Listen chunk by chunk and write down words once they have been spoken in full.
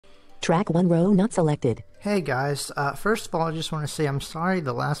Track 1 row not selected. Hey guys, first of all, I just want to say I'm sorry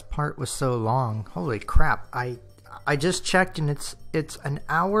the last part was so long. Holy crap! I just checked and it's an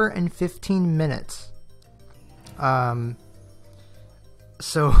hour and 15 minutes.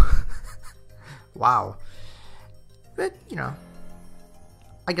 So wow. But you know,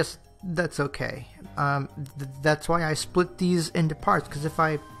 I guess that's okay. That's why I split these into parts, because if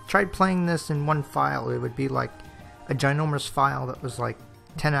I tried playing this in one file, it would be like a ginormous file that was like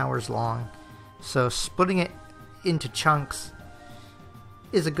 10 hours long. So splitting it into chunks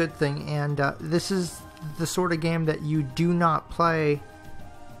is a good thing, and this is the sort of game that you do not play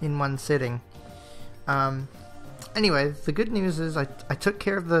in one sitting. Anyway, the good news is I took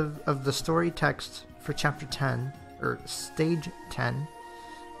care of the story text for chapter 10, or stage 10,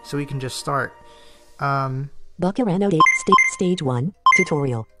 so we can just start. Bakurano Stage 1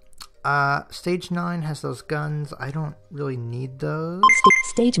 tutorial. Stage 9 has those guns. I don't really need those.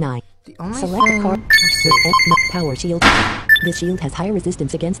 Stage 9. The only Select thing... a card. Power shield. This shield has high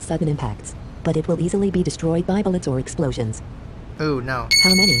resistance against sudden impacts, but it will easily be destroyed by bullets or explosions. Oh, no. How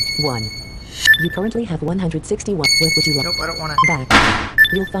many? 1. You currently have 161. What would you like? Nope, I don't want it. Back.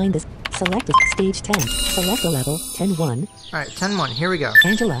 You'll find this. Select a stage 10. Select a level 10-1. Alright, 10-1. Here we go.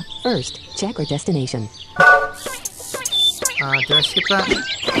 Angela, first. Check or destination. Did I skip that?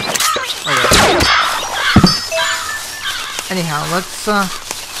 Okay. Anyhow, let's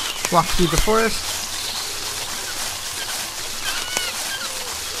walk through the forest.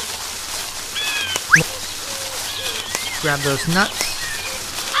 Grab those nuts.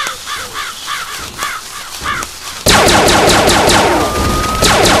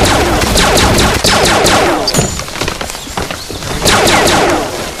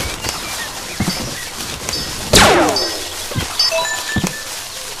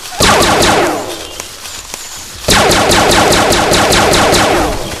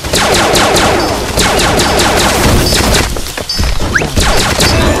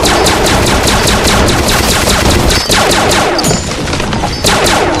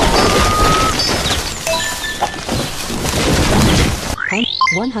 Count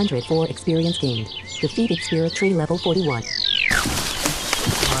 104 experience gained. Defeated Spirit Tree level 41.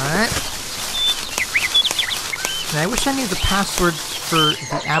 Alright. And I wish I knew the password for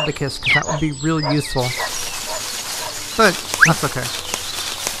the abacus, because that would be real useful. But that's okay.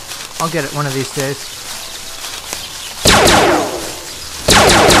 I'll get it one of these days.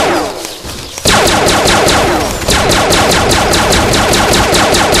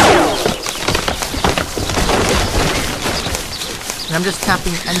 And I'm just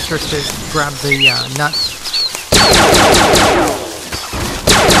tapping enter to grab the nuts.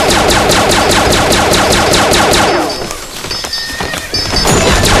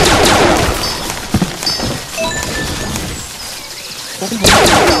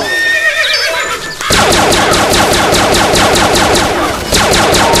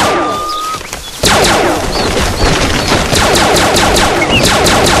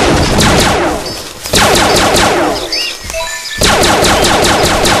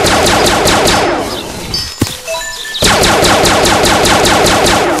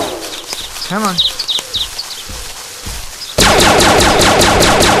 Come on.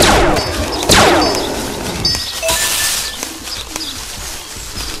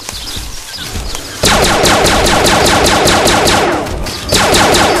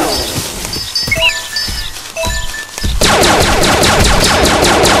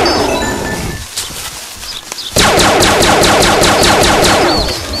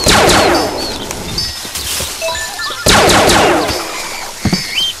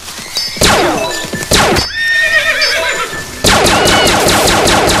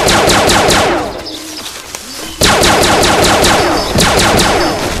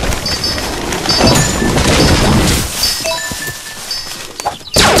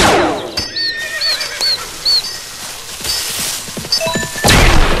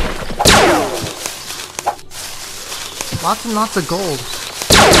 Lots and lots of gold.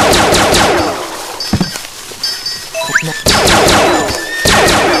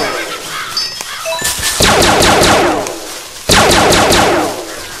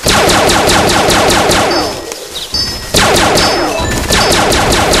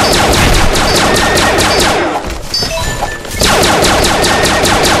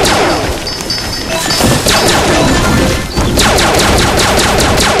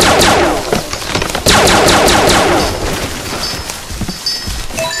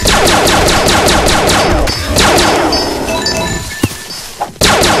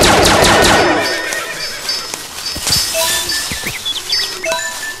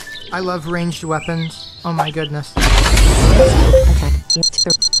 I love ranged weapons. Oh my goodness. Attack.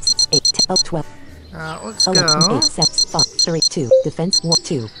 8, 10, 12. Let's 11, go. 8, 7, 5, 3, 2. Defense 1,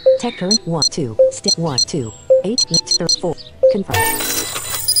 2. Tech current 1, 2. Step 1, 2. 8, 4. Confirm.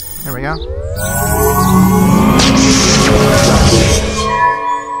 There we go.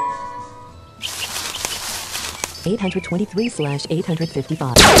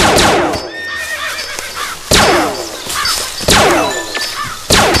 $823/855.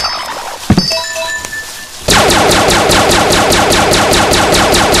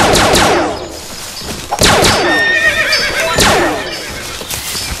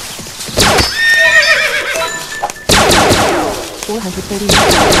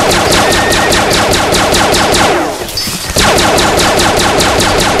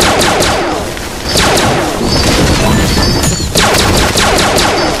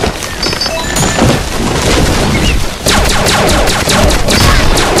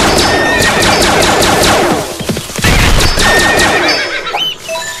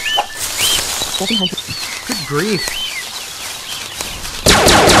 Good grief.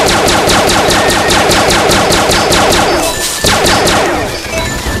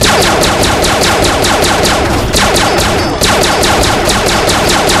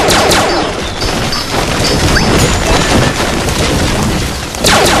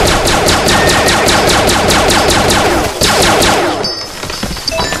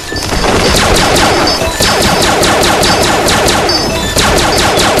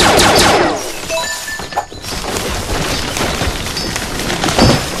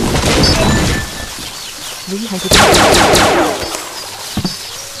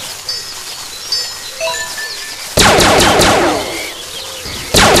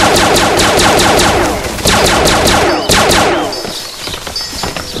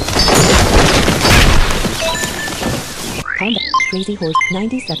 Combat. Crazy Horse.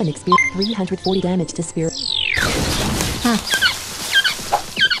 97 experience. 340 damage to spirit.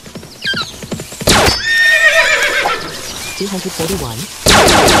 241.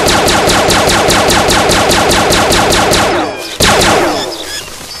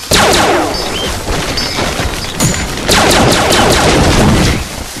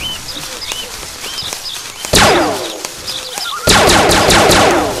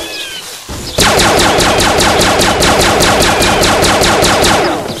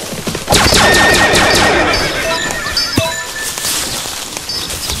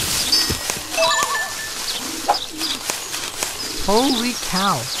 Holy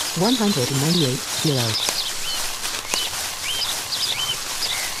cow. 198, 0.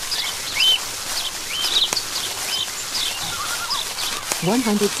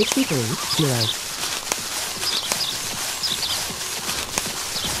 $163, 0.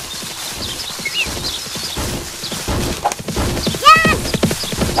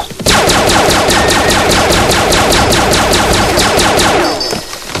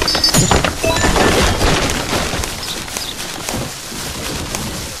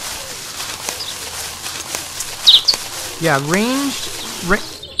 Yeah,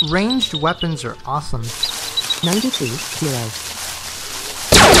 ranged weapons are awesome. 92, 0.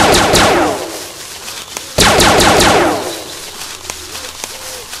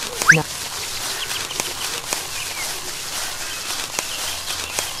 No.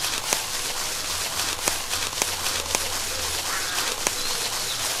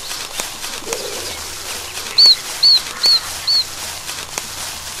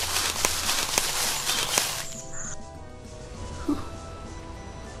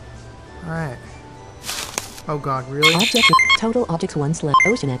 Alright. Oh god, really? Total objects 1 /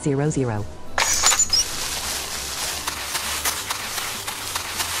 ocean at 0, 0.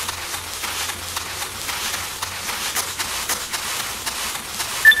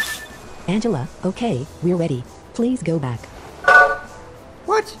 Angela, okay, we're ready. Please go back.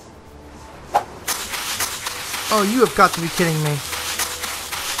 What? Oh, you have got to be kidding me.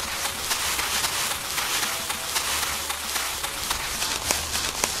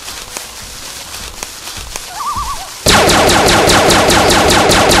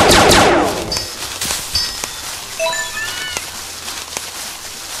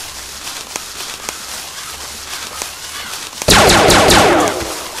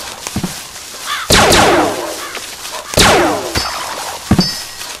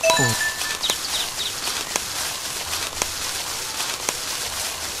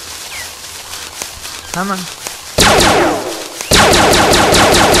 Come on.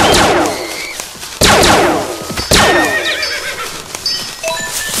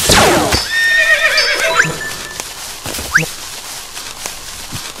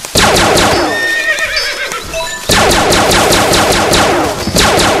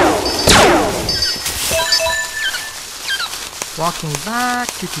 Walking back. back.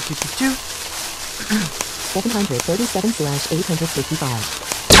 737/855.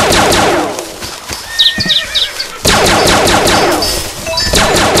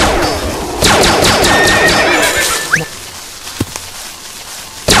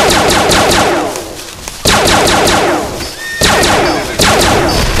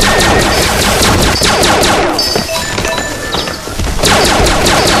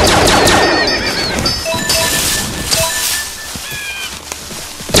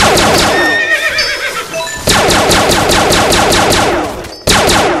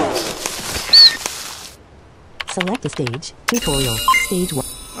 Select a stage. Tutorial. Stage 1.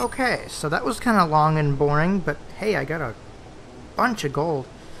 Okay, so that was kind of long and boring, but hey, I got a bunch of gold.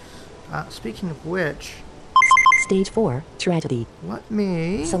 Speaking of which... Stage 4. Tragedy. Let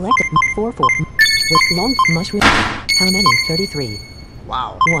me... Select 4 with long mushroom. How many? 33.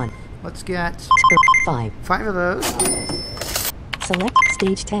 Wow. 1. Let's get... 5. 5 of those. Select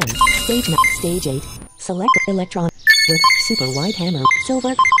Stage 10. Stage 9. Stage 8. Select Electron. With Super Wide Hammer.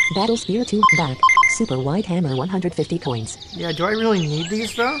 Silver. Battle Spear 2. Back. Super Wide Hammer 150 coins. Yeah, do I really need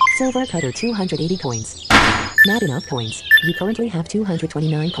these though? Silver Cutter 280 coins. Not enough coins. You currently have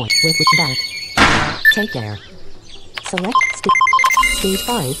 229 coins. With back. Take care. Select Stage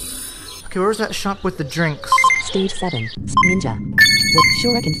 5. Okay, where's that shop with the drinks? Stage 7. Ninja. With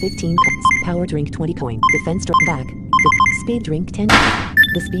Shuriken 15 coins. Power Drink 20 coin. Defense back. The Speed Drink 10.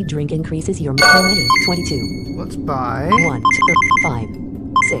 The Speed Drink increases your how many? 22. Let's buy... 1, 5,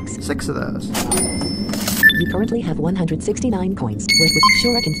 6. 6 of those. You currently have 169 coins. With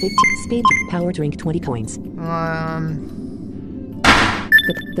Shuriken 15. Speed Power Drink 20 coins.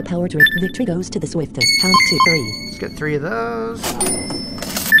 The Power Drink victory goes to the swiftest. How 2, 3. Let's get 3 of those.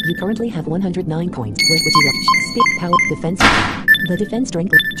 You currently have 109 coins. What would you like? Speed, power, defense. The defense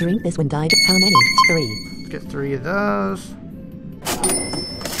drink. Drink this when died. How many? 3. Let's get 3 of those.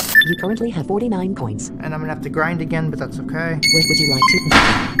 You currently have 49 coins. And I'm gonna have to grind again, but that's okay. What would you like to?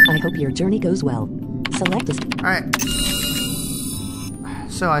 I hope your journey goes well. Select a... Alright.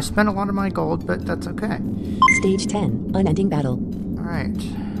 So I spent a lot of my gold, but that's okay. Stage 10. Unending Battle. Alright.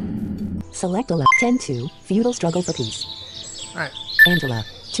 Select 10-2. Feudal Struggle for Peace. Alright. Angela.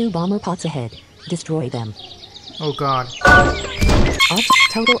 2 bomber pots ahead. Destroy them. Oh god.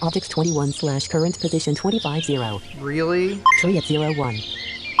 Total objects 21/current position 25-0. Really? Tree at 0-1.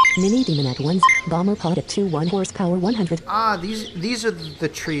 Mini Demon at 1. Bomber pod at 2 1 horsepower 100. Ah, these are the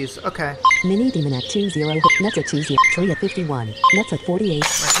trees. Okay. Mini Demon at 2-0. Nuts at 2-0. Tree at 51. Nuts at 48.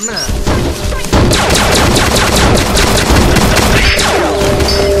 Right, I'm gonna...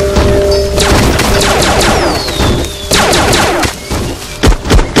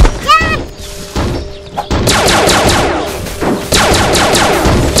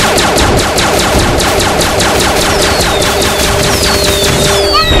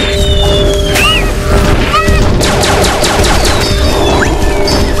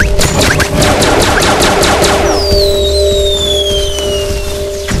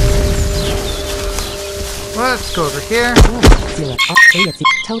 Let's go over here. 0. Tree at 0.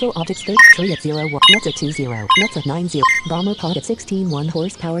 Total objects 30. Tree at 0-1. Nuts at 2-0. Nuts at 9-0. Bomber pod at 16 1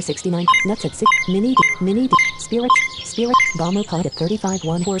 horsepower 69. Nuts at 6. Mini Spirit. Bomber pod at 35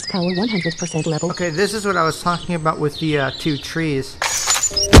 1 horsepower 100% level. Okay, this is what I was talking about with the 2 trees.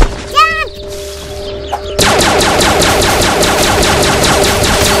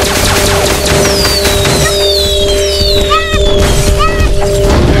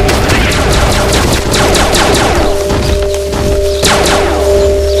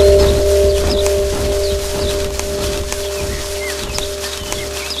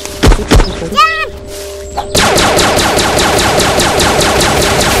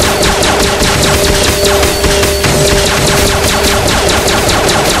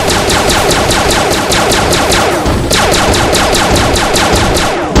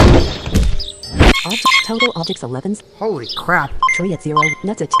 Total objects 11s. Holy crap. Tree at 0.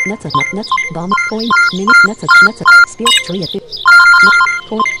 Nuts. Bomber coin. Mini nuts. Spirit. Tree at 50.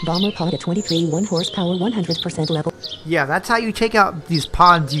 Bomber pod at 23 1 horsepower 100% level. Yeah, that's how you take out these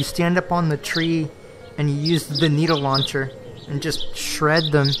pods. You stand up on the tree and you use the needle launcher and just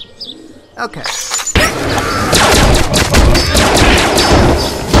shred them. Okay.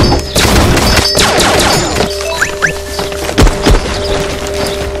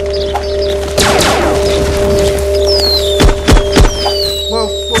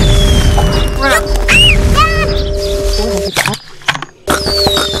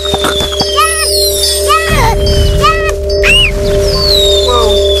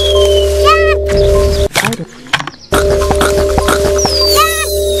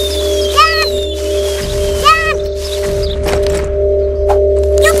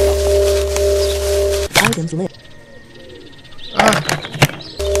 Items lit.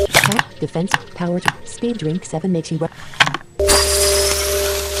 Defense. Power. Speed drink 7 makes you 400.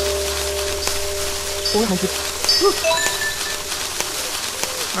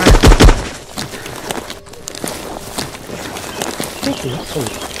 Alright. 50,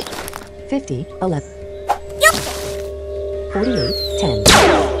 8. 50, 11. 48, 10.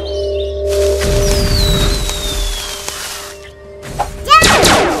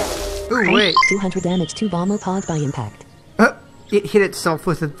 Ooh, wait. 200 damage to bomber pod by impact. It hit itself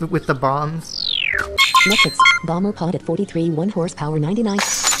with the bombs. Methods. Bomber pod at 43, 1 horsepower, 99.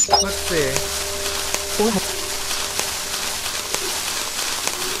 Let's see. 400.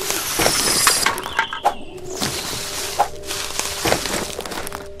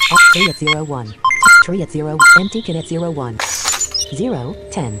 Tree at 0, 1. Tree at 0. Empty can at 0, 1. 0,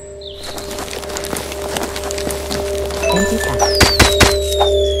 10. Empty cat.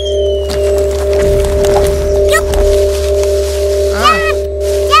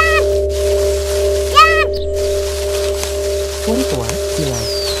 24, 0.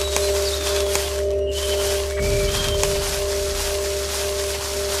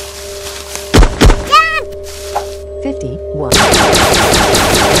 50, 1.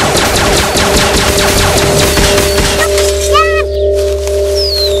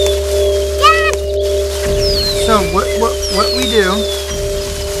 So what we do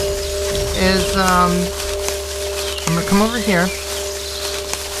is I'm gonna come over here.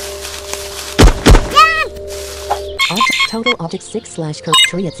 Total object 6 / curve.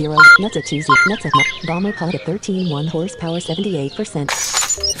 Tree at 0. Nuts at 2, 0. Nuts at bomber pod at 13, 1 horsepower, 78%.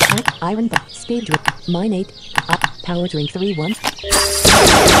 Iron speed drink. Mine 8. Power drink 3, 1.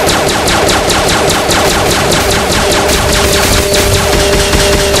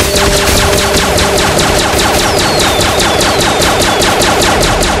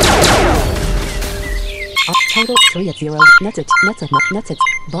 Total tree at 0. Nuts at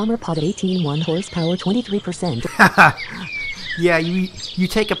bomber pod at 18, 1 horsepower, 23%. Yeah, you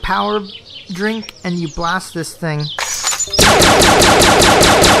take a power drink and you blast this thing.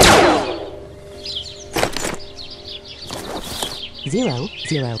 0,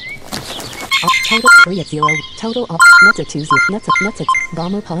 0. Total tree at 0. Total nuts at 2, 0. Nuts at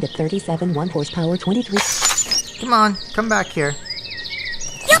bomber pod at 37, 1 horsepower, 23. Come on, come back here.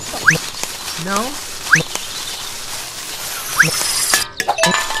 No?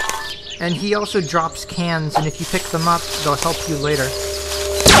 And he also drops cans, and if you pick them up, they'll help you later.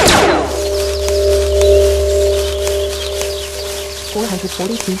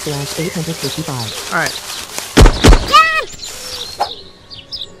 442 / 855. Alright.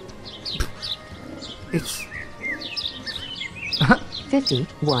 It's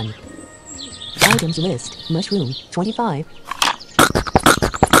 51. Items list. Mushroom. 25.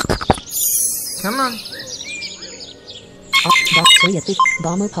 come on. Tree at 50.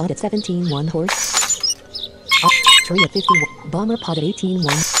 Bomber pod at 17, 1 horse. Tree at 50. Bomber pod at 18,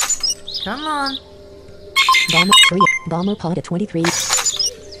 1. Come on. Bomber pod at 23.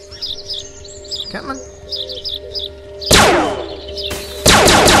 Come on.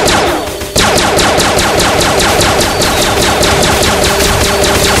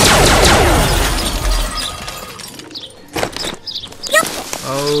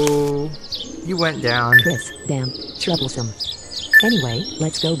 Oh, you went down. Chris, damn, troublesome. Anyway,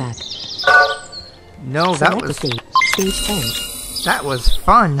 let's go back. No, Select that was the stage 10. that was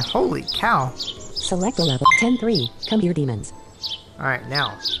fun. Holy cow. Select the level 10-3. Come here, demons. All right,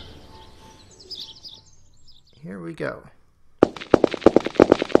 now. Here we go.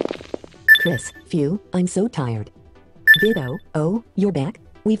 Chris, phew, I'm so tired. Vido, oh, you're back?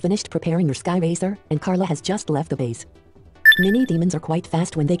 We finished preparing your Sky Racer, and Carla has just left the base. Mini demons are quite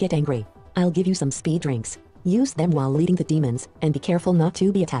fast when they get angry. I'll give you some speed drinks. Use them while leading the demons, and be careful not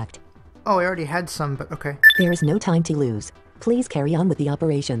to be attacked. Oh, I already had some, but okay. There is no time to lose. Please carry on with the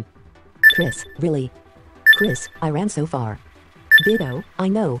operation. Chris, really? Chris, I ran so far. Vido, I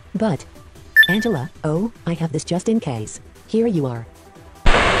know, but... Angela, oh, I have this just in case. Here you are.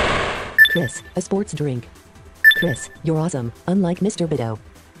 Chris, a sports drink. Chris, you're awesome, unlike Mr. Vido.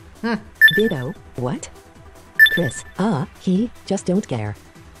 Vido, what? Chris, he, just don't care.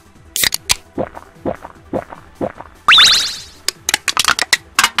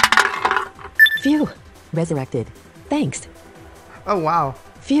 Phew, resurrected. Thanks. Oh, wow.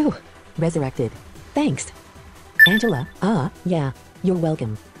 Phew, resurrected. Thanks. Angela, yeah, you're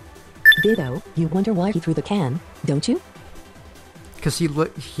welcome. Vido, you wonder why he threw the can, don't you? Because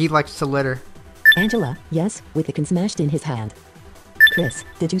he likes to litter. Angela, yes, with the can smashed in his hand. Chris,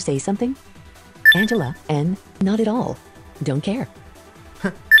 did you say something? Angela, not at all. Don't care.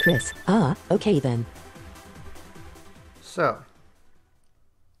 Chris, okay then. So,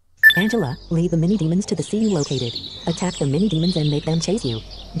 Angela, lead the mini demons to the sea you located. Attack the mini demons and make them chase you.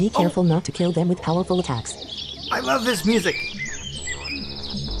 Be careful not to kill them with powerful attacks. I love this music.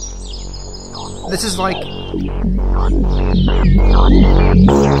 This is like...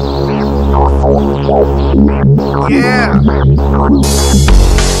 Yeah!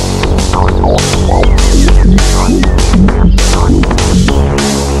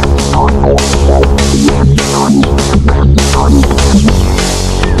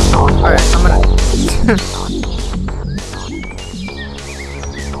 Alright, I'm gonna...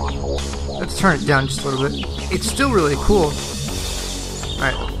 Let's turn it down just a little bit. It's still really cool.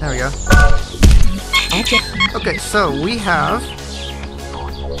 Alright, there we go. Okay, so we have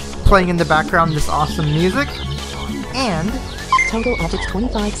playing in the background this awesome music, and Total objects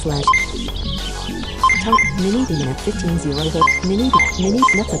 25 slash mini demon at 15-0 mini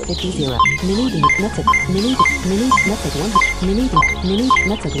nuts at 50-0 mini demon nuts at mini nuts at 1 mini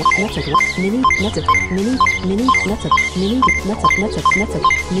nuts at nuts at mini nuts at mini nuts at mini nuts at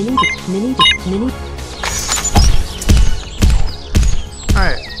mini.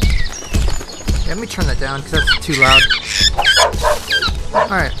 alright. Let me turn that down because that's too loud.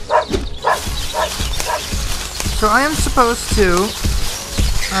 Alright. So I am supposed to,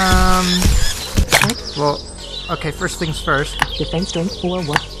 well, okay, first things first. Defense drink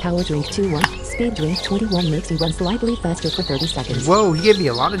 4-1, power drink 2-1, speed drink 21 makes you run slightly faster for 30 seconds. Whoa, he gave me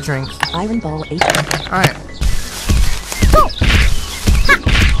a lot of drinks. Iron ball 8. Alright.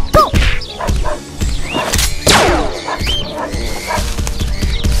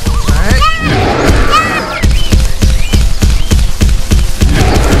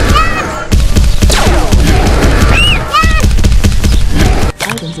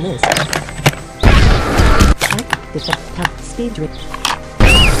 List. Speed drip.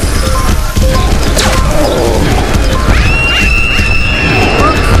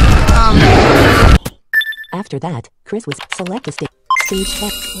 After that, Chris was select the stage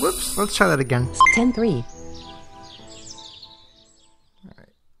 10. Whoops, let's try that again. 10-3.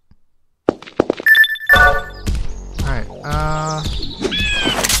 Alright,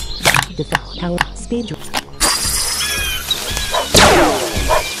 power speed drip.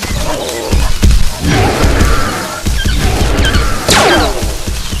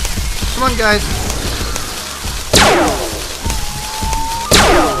 come on, guys.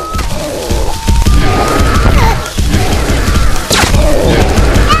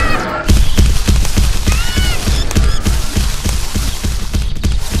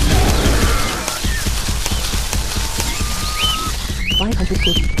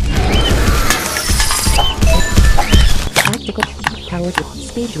 Tactical power drip,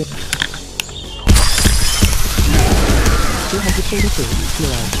 speed drip. 232,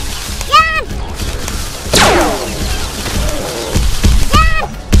 0.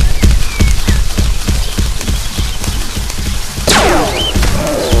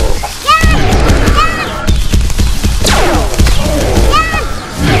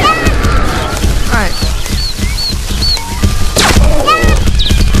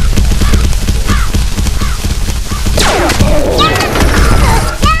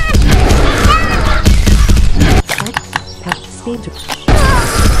 Speed drip.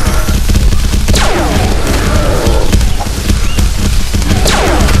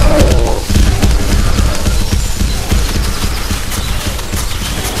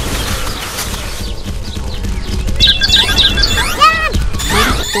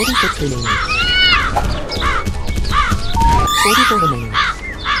 Remaining. 44 remaining.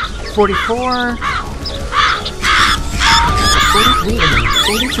 44. 43 remaining.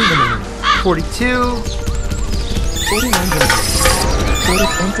 42 remaining. 42. 49 remaining. 40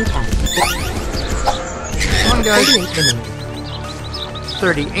 empty pack. Come on, guys. 38 remaining.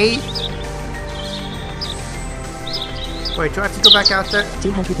 38. Wait, do I have to go back out there?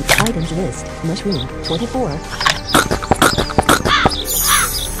 200 items list. Mushroom. 24.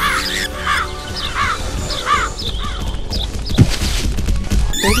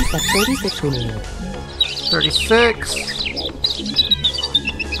 36 remaining. 36.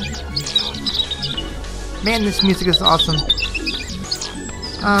 Man, this music is awesome.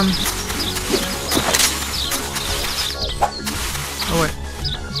 Oh wait.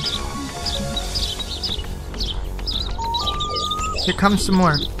 Here comes some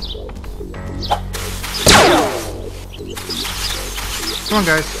more. Come on,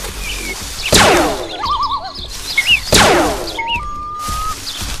 guys.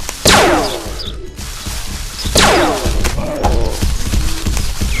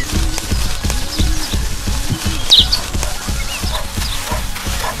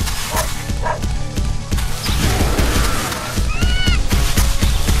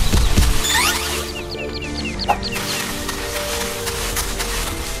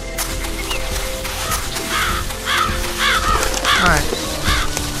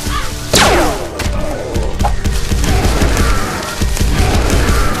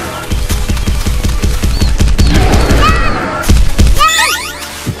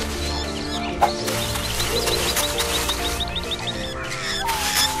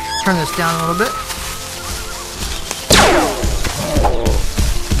 turn this down a little bit.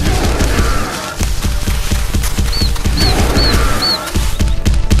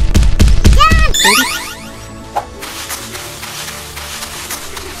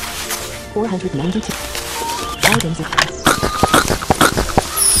 $492 items.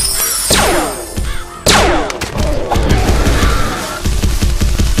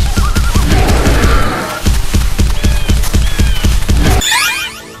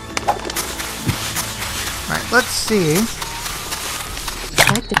 Alright, let's see.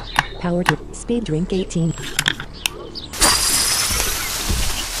 Active power to speed drink 18.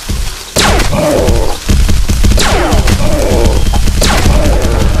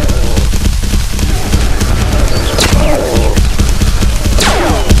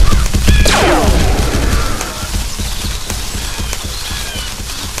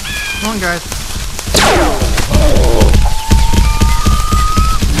 Come on, guys.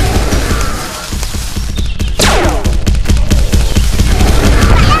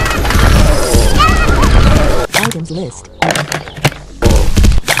 Items list.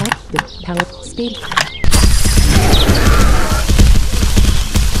 Active power speed.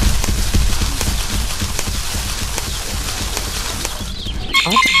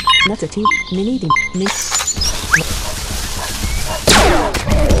 Nuts a tea. Mini D.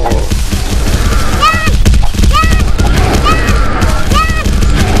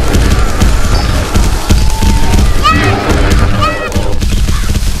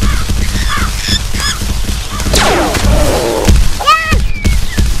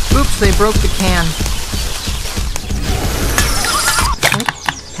 They broke the can.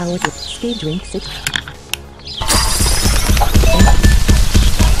 Power to speed drink 6.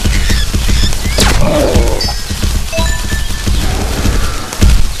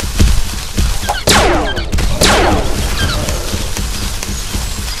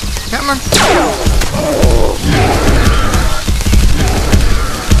 Come on.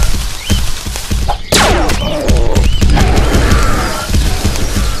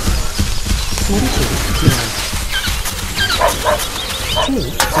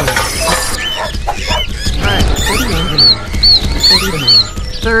 Alright.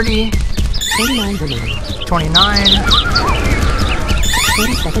 30. 29 remaining. 29.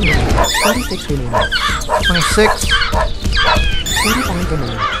 47 remaining. 46 remaining. 26. 45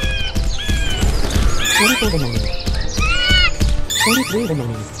 remaining. 44 remaining. 23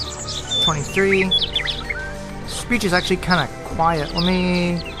 remaining. 23. Speech is actually kind of quiet. Let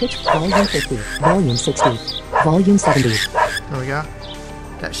me... Pitch volume 50. Volume 60. Volume 70. There we go.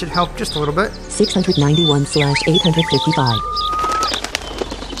 That should help just a little bit. 691/855.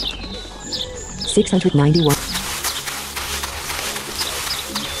 691.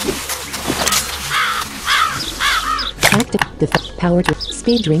 Active the power to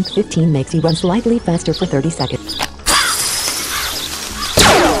speed drink 15 makes you run slightly faster for 30 seconds.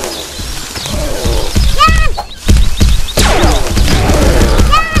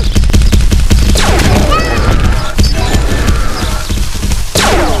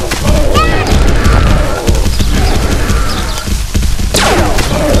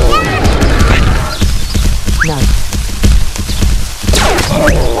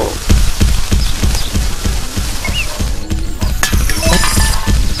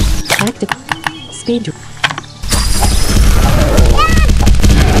 Active speed.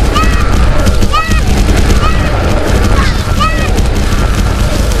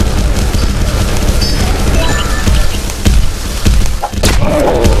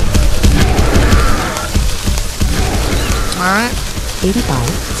 Alright.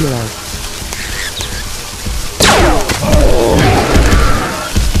 85-0.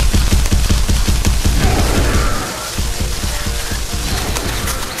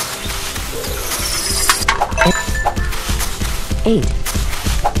 Eight.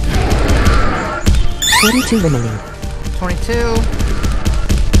 22 remaining. 22.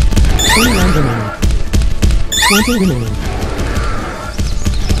 21 remaining. 20 remaining.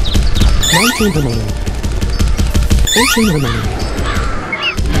 19 remaining. 18 remaining.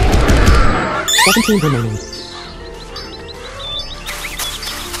 17 remaining.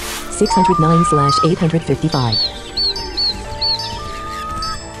 609/855.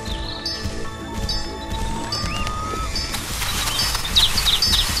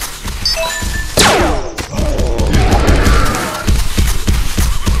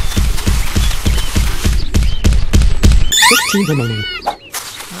 Remaining.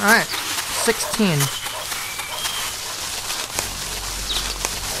 Alright, 16.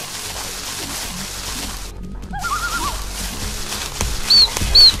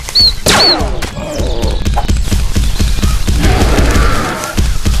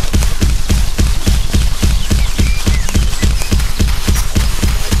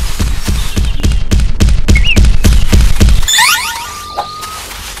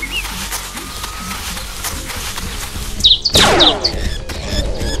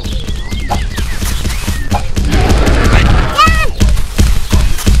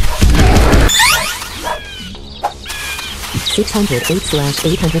 608 slash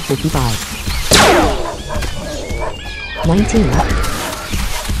 855. 19 left.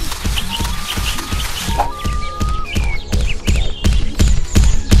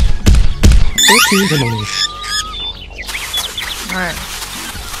 13 remaining. Alright.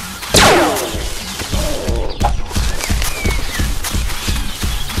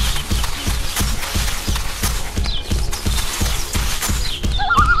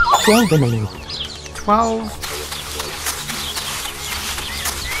 $12 remaining. 12.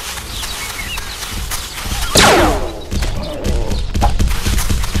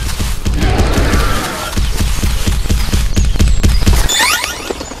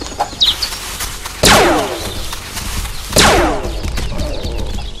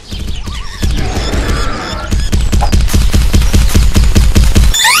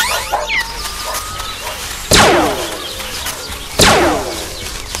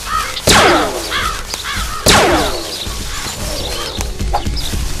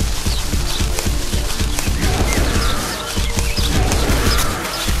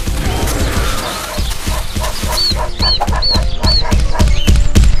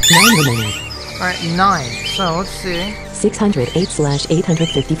 Alright, 9. So, let's see. 608 slash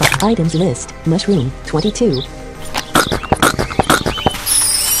 855. Items list. Mushroom, 22.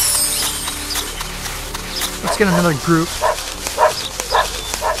 Let's get another group.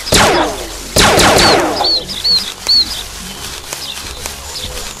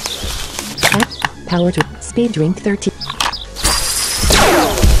 Power to speed drink 13.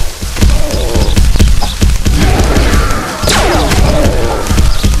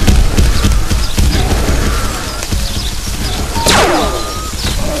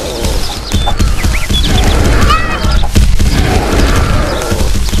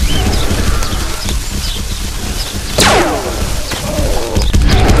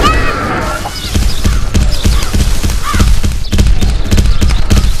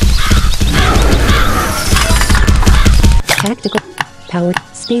 Tactical. Powered.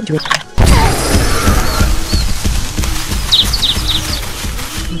 Speed drink.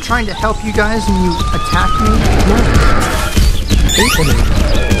 I'm trying to help you guys and you attack me. 9. 8 remaining.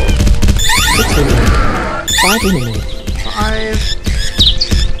 6 remaining. 5 remaining. 5.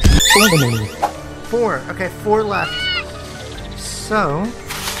 4 remaining. 4. Okay, 4 left. So.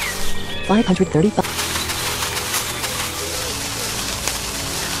 535.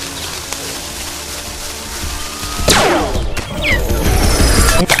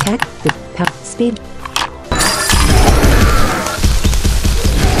 Attack. The power. Speed.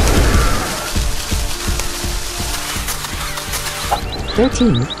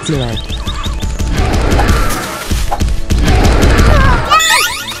 13. 0.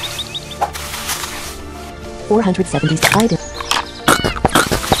 $470 item.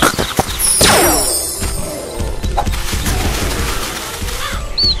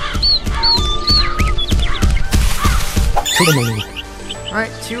 Two remaining.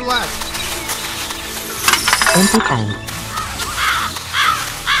 Alright, 2 left. Empty pan.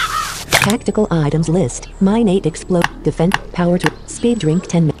 Tactical items list. Mine 8 explode. Defense. Power to speed drink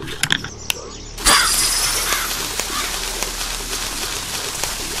 10 minutes.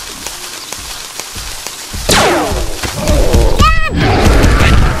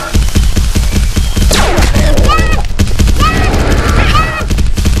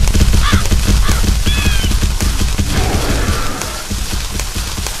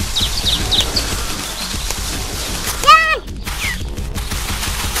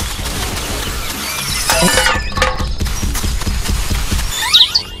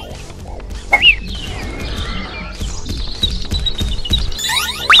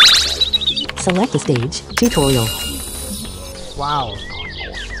 Select a stage. Tutorial. Wow.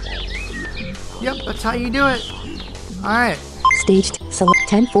 Yep, that's how you do it. Alright. Stage. Select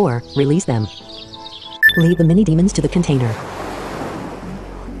 10-4. Release them. Lead the mini demons to the container.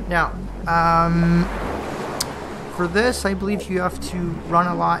 Now, for this, I believe you have to run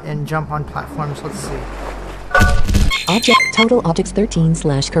a lot and jump on platforms. Let's see. Object. Total objects 13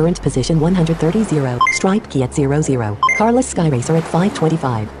 slash current position 130 0. Stripe key at 00. Carlos Sky Racer at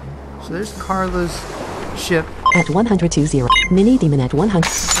 525. So there's Carla's ship. At 102 Mini demon at 100.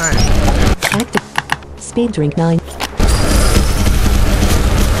 Alright. Active. Speed drink 9.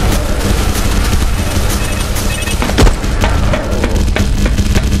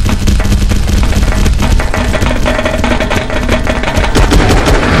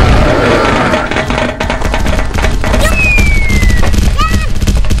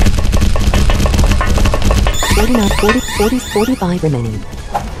 $49, 40, 45 remaining.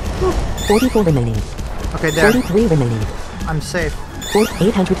 44 remaining. Okay, there. 43 remaining. I'm safe.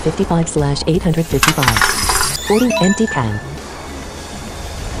 855 slash 855. 40 empty can.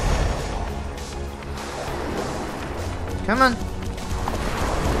 Come on.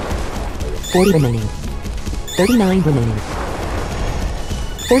 40 remaining. 39 remaining.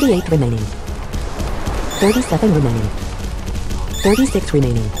 38 remaining. 37 remaining. 36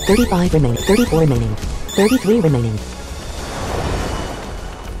 remaining. 35 remaining. 34 remaining. 33 remaining.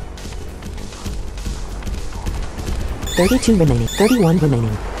 32 remaining. 31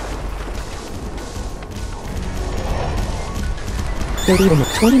 remaining. 30 remaining.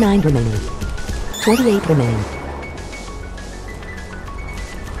 29 remaining. 28 remaining.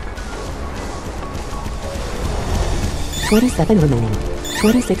 27 remaining.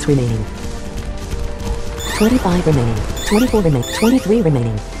 26 remaining. 25 remaining. 24 remaining. 23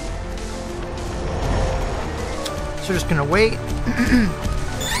 remaining. So we're just gonna wait.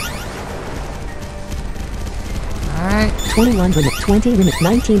 Alright. 21 remaining. 20 remaining.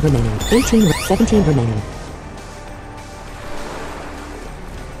 19 remaining. 18 17 remaining.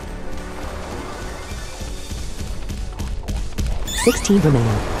 16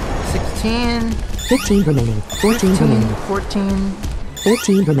 remaining. 16. 15 remaining. 14 remaining. 14.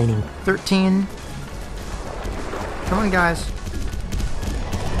 13 remaining. 13. Come on, guys.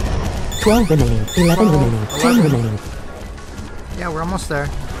 12 remaining. 11 remaining. 10 remaining. Yeah, we're almost there.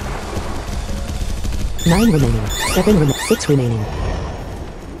 9 remaining. 7 remaining. 6 remaining.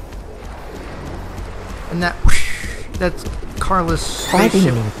 And that's Carla's 5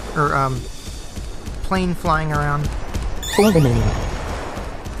 spaceship, remaining. or plane flying around. 4 remaining.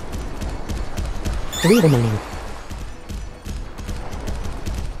 3 remaining.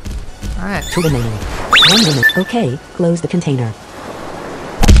 Alright. 2 remaining. 1 remaining. Okay, close the container.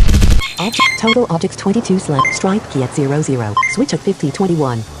 Total objects 22 / strike key at 00. Switch at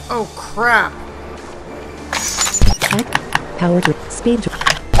 5021. Oh crap! Hack. Power to speed.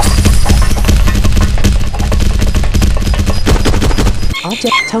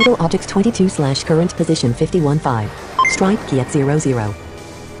 Total objects 22 / current position 51.5. Strike key at 00.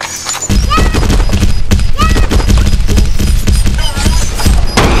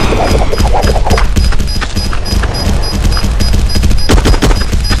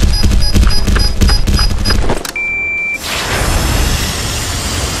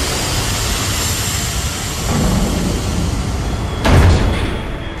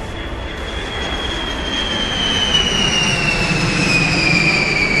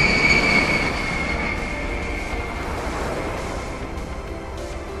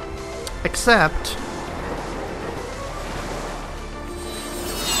 Except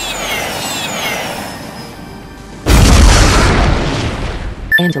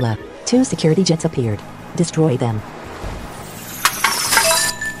Angela. 2 security jets appeared. Destroy them.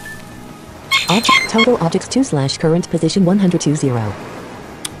 Total objects 2 / current position 120.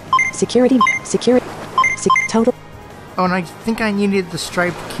 Total. oh, and I think I needed the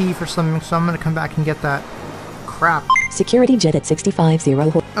striped key for something, so I'm gonna come back and get that. Crap. Security jet at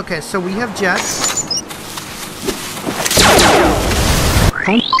 65.0. Okay, so we have jets.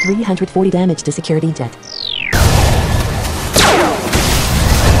 340 damage to security jet.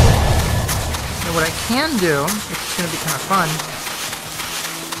 And what I can do, which is gonna be kind of fun,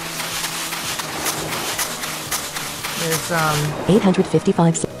 is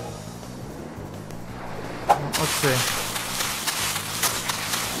 855. let's see.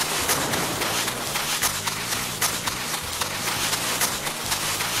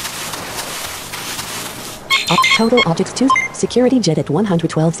 Total objects 2. Security jet at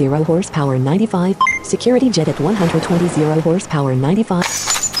 112.0 horsepower 95. Security jet at 120.0 horsepower 95.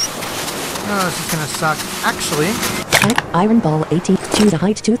 Oh, this is gonna suck. Actually, Iron ball 18. Choose a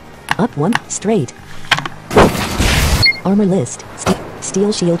height 2. Up 1. Straight. Armor list.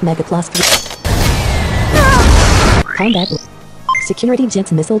 Steel shield mega plus 3. Combat. Security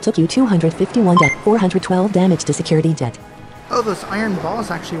jet's missile took you 251. 412 damage to security jet. oh, those iron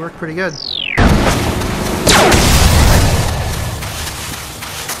balls actually work pretty good.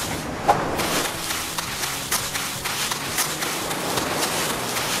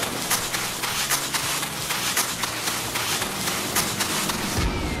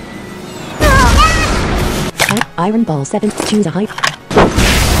 Iron ball 7. Choose a height.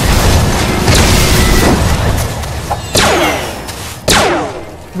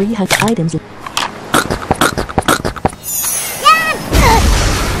 Items.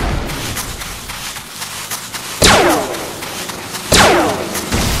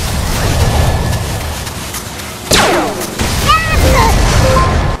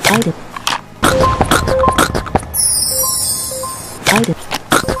 Item. Item.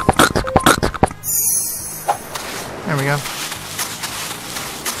 There we go.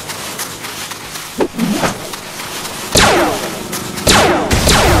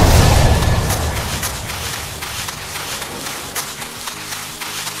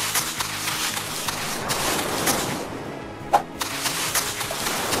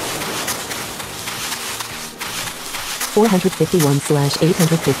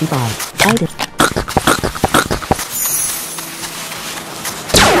 451/855. Item.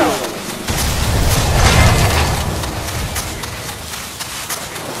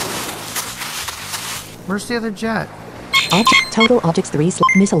 Where's the other jet? Total objects 3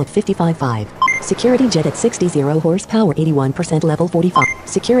 missile at 55.5. Security jet at 60 horsepower 81% level 45.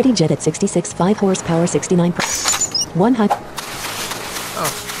 Security jet at 66 5 horsepower 69%. 100. Oh.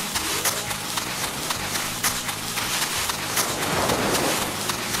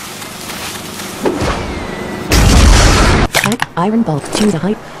 Attack iron bolt. Choose a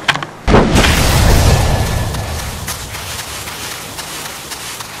height.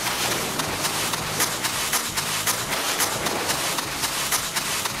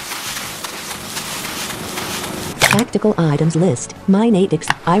 Tactical items list. Mine 8x.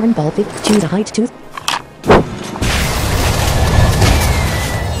 Iron ball 50. Choose a height 2.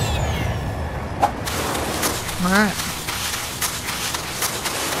 Alright.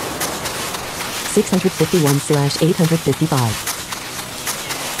 651/855.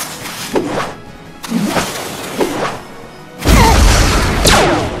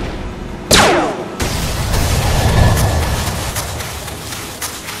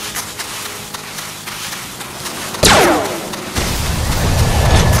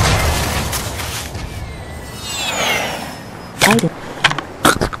 Item.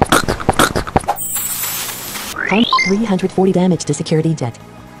 340 damage to security jet.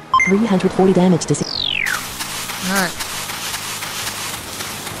 340 damage to Alright.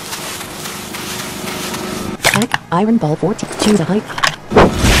 Attack iron ball 40. Choose a height.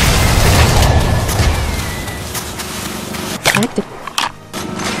 Tactic.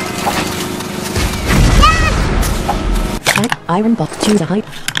 Attack iron ball. Choose a height.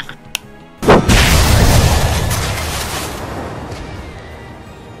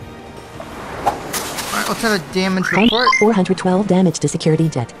 Let's have a damage report. 412 damage to security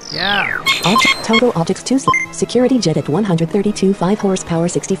jet. Yeah. Total objects 2. Security jet at 132 5 horsepower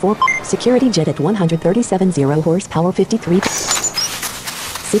 64. Security jet at 137 0 horsepower 53.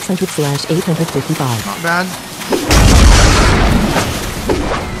 600/855. Not bad.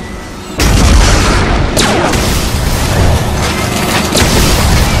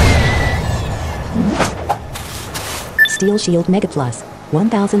 Steel shield mega plus.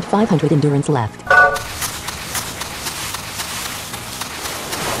 1,500 endurance left.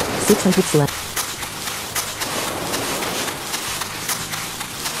 600 left.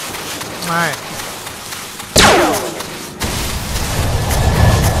 Alright.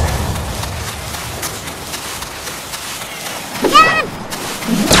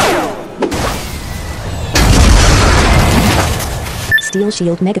 Steel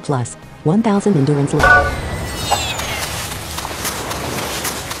shield mega plus. 1,000 endurance left.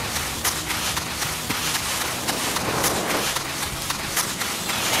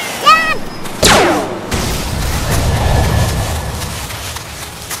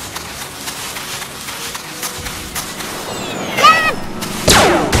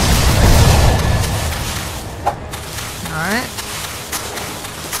 Alright.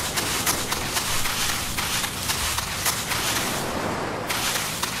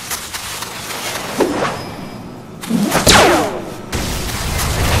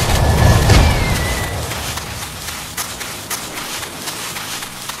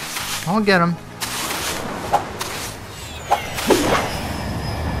 I'll get him.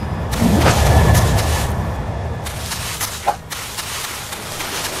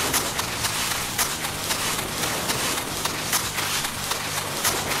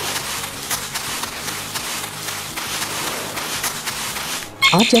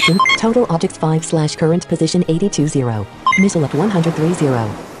 Object in total objects 5 current position 82-0. Missile at 103-0.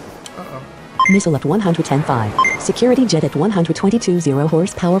 Missile at 110-5. Security jet at 122-0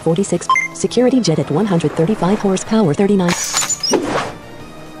 horsepower 46. Security jet at 135 horsepower 39.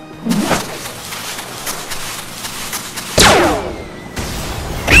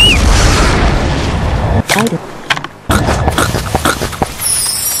 Item.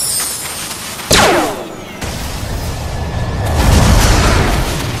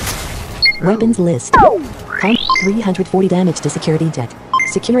 Weapons list. 340 damage to security jet.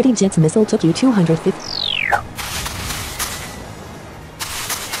 Security jet's missile took you 250.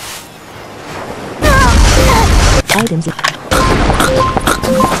 Items.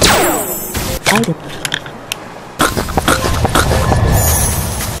 Item.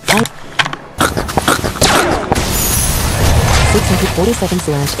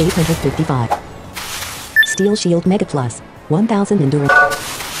 647/855. Steel shield mega plus. 1,000 endurance.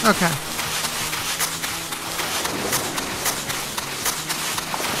 Okay.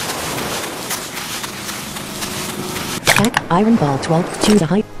 Pack iron ball 12. Choose a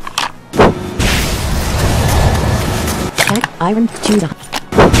height. Pack iron. Choose a.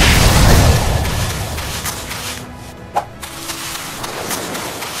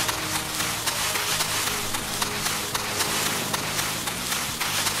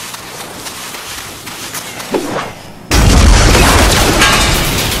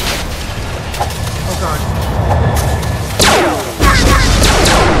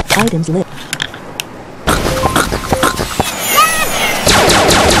 Items lit.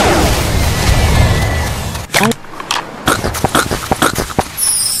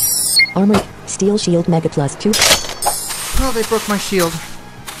 Armor. Steel shield mega plus 2. Oh, they broke my shield.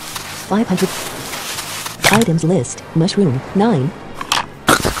 500. Items list. Mushroom. 9.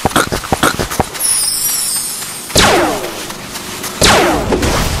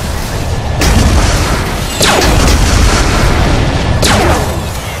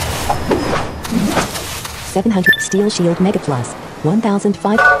 $700 Steel Shield Mega Plus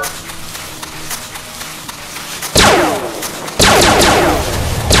 1005.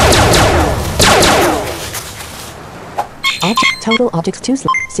 Total objects 2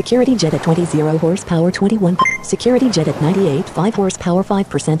 Security jet at 20 horsepower 21 Security jet at 98 5 horsepower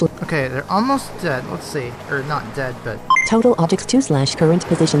 5%. Okay, they're almost dead. Let's see. Or not dead, but Total objects 2 / current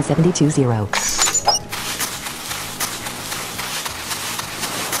position 720.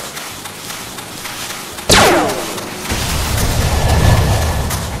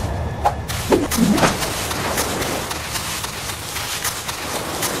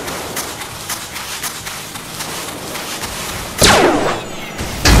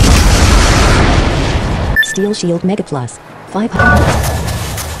 Steel Shield Mega Plus 500.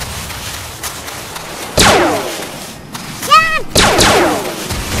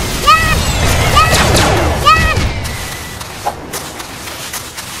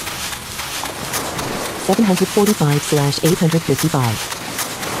 $745 / 855.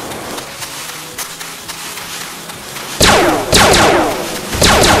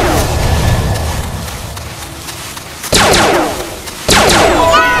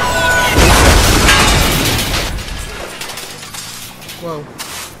 whoa.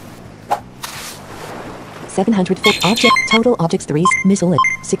 704 object total objects 3 missile at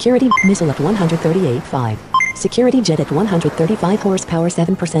security missile at 138.5 security jet at 135 horsepower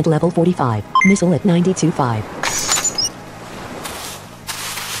 7% level 45 missile at 92.5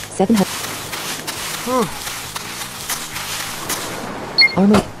 700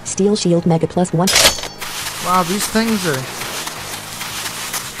 armor steel shield mega plus 1. Wow, these things are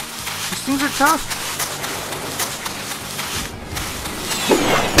tough.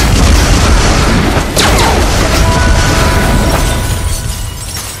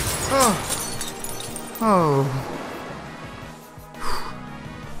 Oh.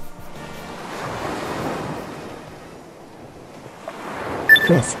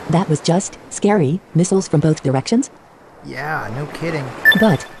 Chris, that was just scary. Missiles from both directions? Yeah, no kidding.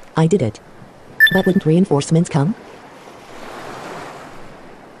 But I did it. But wouldn't reinforcements come?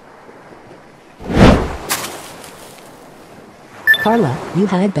 Carla, you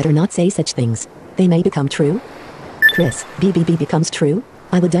had better not say such things. They may become true. Chris, BBB becomes true?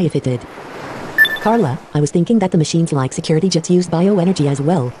 I would die if it did. Carla, I was thinking that the machines like security jets use bioenergy as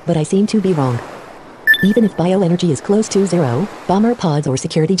well, but I seem to be wrong. Even if bioenergy is close to zero, bomber pods or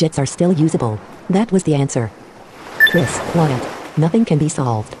security jets are still usable. That was the answer. Chris, quiet. Nothing can be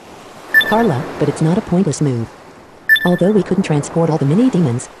solved. Carla, but it's not a pointless move. Although we couldn't transport all the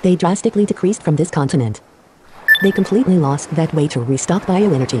mini-demons, they drastically decreased from this continent. They completely lost that way to restock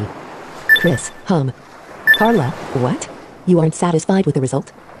bioenergy. Chris, Carla, what? You aren't satisfied with the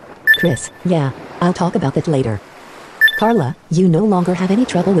result? Chris, yeah, I'll talk about that later. Carla, you no longer have any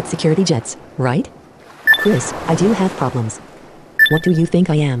trouble with security jets, right? Chris, I do have problems. What do you think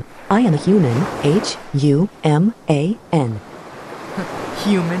I am? I am a human, H-U-M-A-N.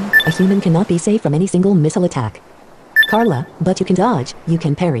 Human? A human cannot be safe from any single missile attack. Carla, but you can dodge, you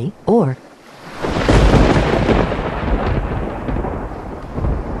can parry, or...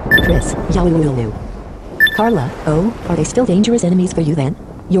 Chris, Yowoo. Carla, oh, are they still dangerous enemies for you then?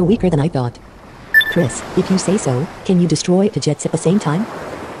 You're weaker than I thought. Chris, if you say so, can you destroy the jets at the same time?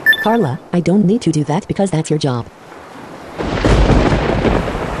 Carla, I don't need to do that because that's your job.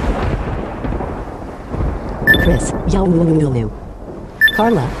 Chris, Yowoo.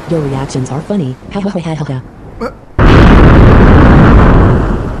 Carla, your reactions are funny. Ha ha ha ha ha.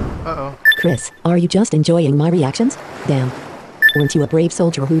 Uh-oh. Chris, are you just enjoying my reactions? Damn. Weren't you a brave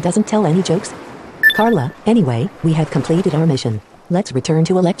soldier who doesn't tell any jokes? Carla, anyway, we have completed our mission. Let's return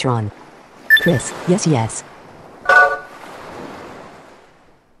to Electron. Chris, yes.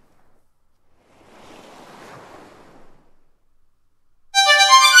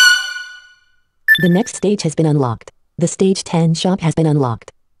 The next stage has been unlocked. The stage 10 shop has been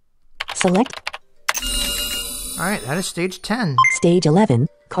unlocked. Select Alright, that is stage 10. stage 11,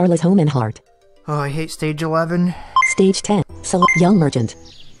 Carla's home and heart. Oh, I hate stage 11. Stage 10, select young merchant.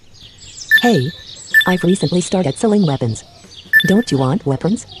 Hey, I've recently started selling weapons. Don't you want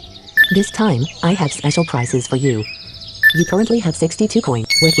weapons? This time, I have special prices for you. You currently have 62 coins.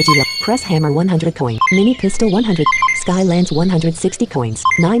 What would you like? Press hammer 100 coin. Mini pistol 100. Skylance 160 coins.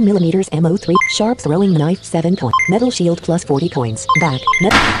 9mm ammo 3. Sharp throwing knife 7 coin. Metal shield plus 40 coins. Back.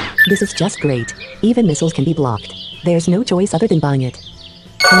 This is just great. Even missiles can be blocked. There's no choice other than buying it.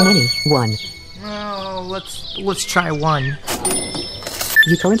 How many? 1. Oh, let's try 1.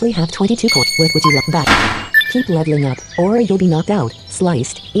 You currently have 22 coins. What would you like? Back. Keep leveling up, or you'll be knocked out,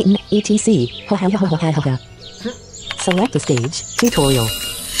 sliced, eaten, etc. Ha ha ha ha ha ha ha. Select a stage. Tutorial.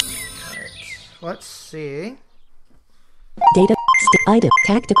 Let's see. Data. Item.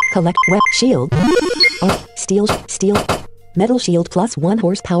 Tactic. Collect. Web. Shield. Steel. Metal shield plus 1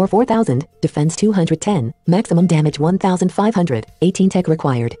 horsepower 4000. Defense 210. Maximum damage 1500. 18 tech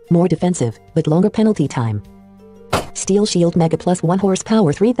required. More defensive, but longer penalty time. Steel shield mega plus 1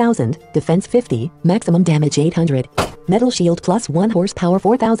 horsepower 3000. Defense 50. Maximum damage 800. Metal shield plus 1 horsepower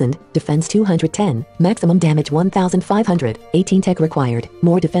 4000. Defense 210. Maximum damage 1500. 18 tech required.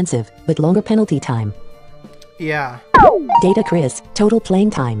 More defensive, but longer penalty time. Yeah. Data Chris. Total playing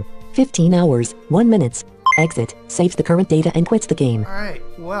time 15 hours, 1 minutes. Exit. Saves the current data and quits the game. Alright,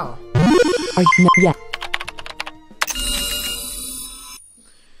 well. Are you yeah.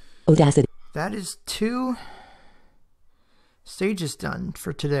 Audacity. That is 2 stages done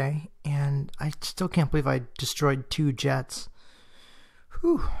for today, and I still can't believe I destroyed 2 jets.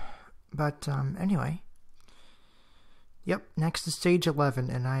 Whew. But anyway, yep, next is stage 11,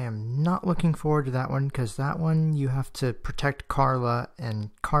 and I am not looking forward to that one, because that one you have to protect Carla, and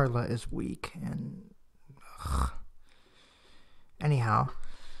Carla is weak, and anyhow,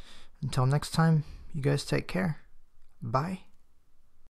 until next time, you guys take care. Bye.